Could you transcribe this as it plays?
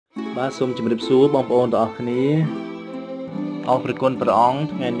បាទសូមជម្រាបសួរបងប្អូនទាំងអស់គ្នាអរព្រគុណព្រះអង្គ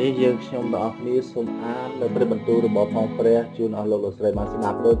ថ្ងៃនេះយើងខ្ញុំទាំងអស់គ្នាសូមអាននៅព្រះបន្ទូលរបស់ផងព្រះជូនអស់លោកលោកស្រីបានស្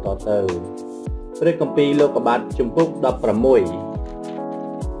ដាប់ដូចតទៅព្រះគម្ពីរលោកុបាទជំពូក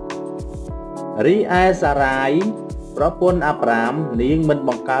16រីឯសារ៉ាយប្រពន្ធអាប់រ៉ាមនាងមិនប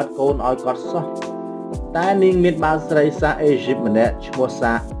ង្កើតកូនឲ្យគាត់សោះតែនាងមានបាវស្រីសាសអេស៊ីបម្នាក់ឈ្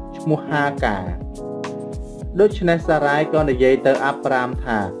មោះហាកាដូច្នេះសារ៉ាយក៏និយាយទៅអាប់រ៉ាម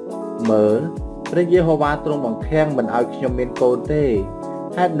ថាមើលព្រះយេហូវ៉ាទ្រង់បង្ខាំងមិនឲ្យខ្ញុំមានកូនទេ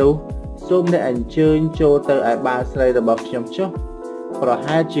ហេតុនោះសូមអ្នកអញ្ជើញចូលទៅឯបាវស្រីរបស់ខ្ញុំចុះប្រ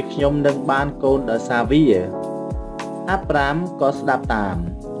ហែលជាខ្ញុំនឹងបានកូនដោយសារវាអាប់រ៉ាមក៏ស្ដាប់តាម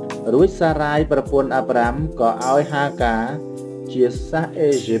រួចសារ៉ាយប្រពន្ធអាប់រ៉ាមក៏ឲ្យហាកាជាសាសអេ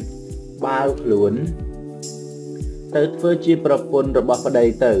ស៊ីបបាវខ្លួនទៅធ្វើជាប្រពន្ធរបស់ប្តី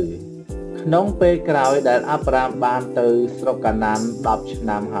ទៅក្នុងពេលក្រោយដែលអាប់រ៉ាមបានទៅស្រុកកាណាន10ឆ្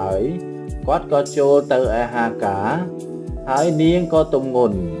នាំហើយគាត់ក៏ចូលទៅឯហាកាហើយនាងក៏ទំង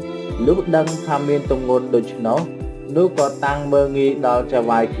ន់លុះដឹងថាមានទំងន់ដូច្នោះនោះក៏តាំងមើលងាយដល់ចៅហ្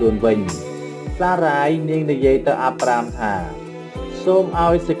វាយខ្លួនវិញសារ៉ាយនាងនិយាយទៅអាប់រ៉ាមថាសូម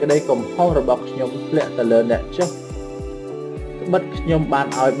ឲ្យសេចក្តីកំហុសរបស់ខ្ញុំធ្លាក់ទៅលើអ្នកចុះត្បិតខ្ញុំបាន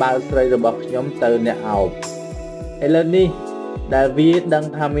ឲ្យបាវស្រីរបស់ខ្ញុំទៅអ្នកអោបឥឡូវនេះដែលវាដឹង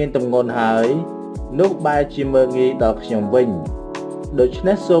ថាមានទម្ងន់ហើយនោះបែរជាមើលងាយដល់ខ្ញុំវិញដូច្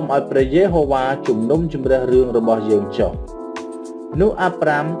នេះសូមឲ្យព្រះយេហូវ៉ាជំនុំជម្រះរឿងរបស់យើងចុះនោះអាប់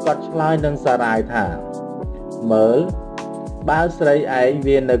រ៉ាមក៏ឆ្លើយនឹងសារ៉ាយថាមើលបាវស្រីឯង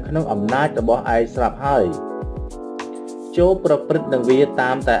វានៅក្នុងអំណាចរបស់ឯងស្រាប់ហើយចូលប្រព្រឹត្តនឹងវា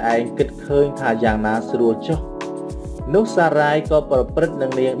តាមតែឯងគិតឃើញថាយ៉ាងណាស្រួលចុះនោះសារ៉ាយក៏ប្រព្រឹត្តនឹ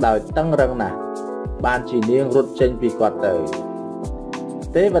ងនាងដោយតឹងរឹងណាស់បានជានាងរត់ចេញពីគាត់ទៅ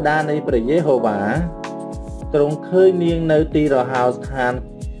ទេវតានៃព្រះយេហូវ៉ាទ្រង់ឃើញនាងនៅទីរហោស្ថាន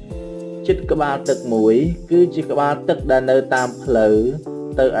ជិតក្បាលទឹកមួយគឺជាក្បាលទឹកដែលនៅតាមផ្លូវ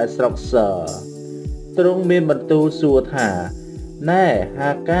ទៅឯស្រុកសរទ្រង់មានបន្ទូលសួរថាណែ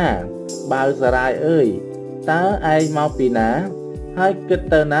ហាកាបាវសារ៉ាយអើយតើឯងមកពីណាហើយគិត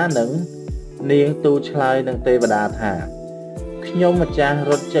ទៅណានឹងនាងទូលឆ្លើយនឹងទេវតាថាខ្ញុំម្ចាស់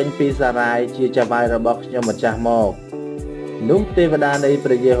រត់ចេញពីសារ៉ាយជាចៅហ្វាយរបស់ខ្ញុំម្ចាស់មកនោះទេវតានៃ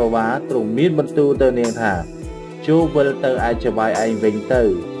ព្រះយេហូវ៉ាទ្រង់មានបន្ទូលទៅនាងថាចូលវិលទៅឯចៅហ្វាយឯងវិញទៅ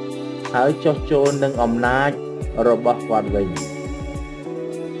ហើយចុះចូលនឹងអំណាចរបស់គាត់វិញ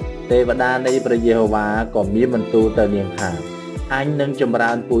ទេវតានៃព្រះយេហូវ៉ាក៏មានបន្ទូលទៅនាងថាអញនឹងចម្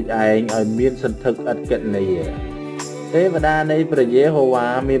រើនពូជឯងឲ្យមានសន្ធឹកឥតគណនាទេវតានៃព្រះយេហូវ៉ា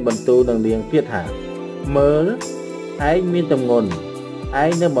មានបន្ទូលនឹងនាងទៀតថាមើលឯងមានទម្ងន់ឯ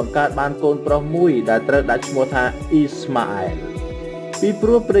ងនឹងបង្កើតបានកូនប្រុសមួយដែលត្រូវដាក់ឈ្មោះថាអ៊ីស្ម៉ាអែលពីព្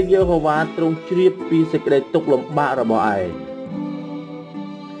រោះព្រះយេហូវ៉ាទ្រង់ជ្រាបពីសេចក្តីទុក្ខលំបាករបស់ឯង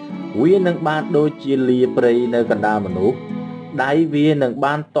វានឹងបានដូចជាលាព្រៃនៅកណ្ដាលមនុស្សដៃវានឹង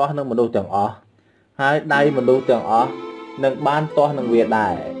បានទាស់នឹងមនុស្សទាំងអស់ហើយដៃមនុស្សទាំងអស់នឹងបានទាស់នឹងវាដែ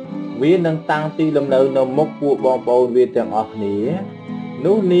រវានឹងតាំងទីលំនៅនៅមុខពួកបងប្អូនវាទាំងអស់គ្នា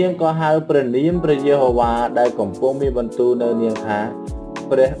នោះនាងក៏ហៅព្រះនាមព្រះយេហូវ៉ាដែលកំពុងមានបន្ទូលនៅនាងថា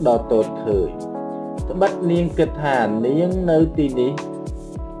ព្រះដ៏ទតឃើញត្បិតនាងគិតថានាងនៅទីនេះ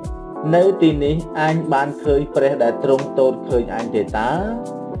អញបានឃើញព្រះដែលទ្រង់ទតឃើញអញទេតើ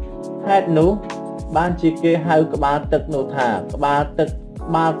ហេតុនោះបានជាគេហៅក្បាលទឹកនោះថាក្បាល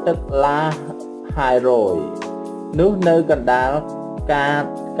ទឹកឡាហាយរយនោះនៅកណ្ដាល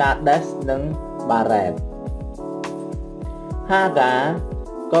កាដេសនិងបារ៉េតហាកា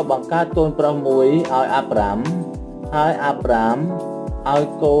ក៏បង្កើតកូនប្រុសមួយឲ្យអាប់រ៉ាមហើយអាប់រ៉ាមឲ្យ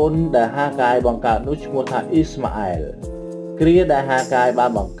កូនដែលហាកាយបង្កើតនោះឈ្មោះថាអ៊ីស្ម៉ាអែលគ្រាដែលហាកាយបា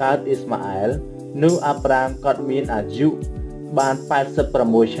នបង្កើតអ៊ីស្ម៉ាអែលនោះអាប់រ៉ាមក៏មានអាយុបាន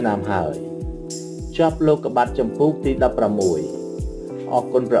86ឆ្នាំហើយចប់លោកុបាទជំពូកទី16អរ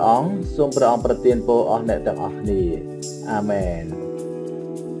គុណព្រះអង្គសូមព្រះអង្គប្រទានពរអស់អ្នកទាំងអស់គ្នាអាមែន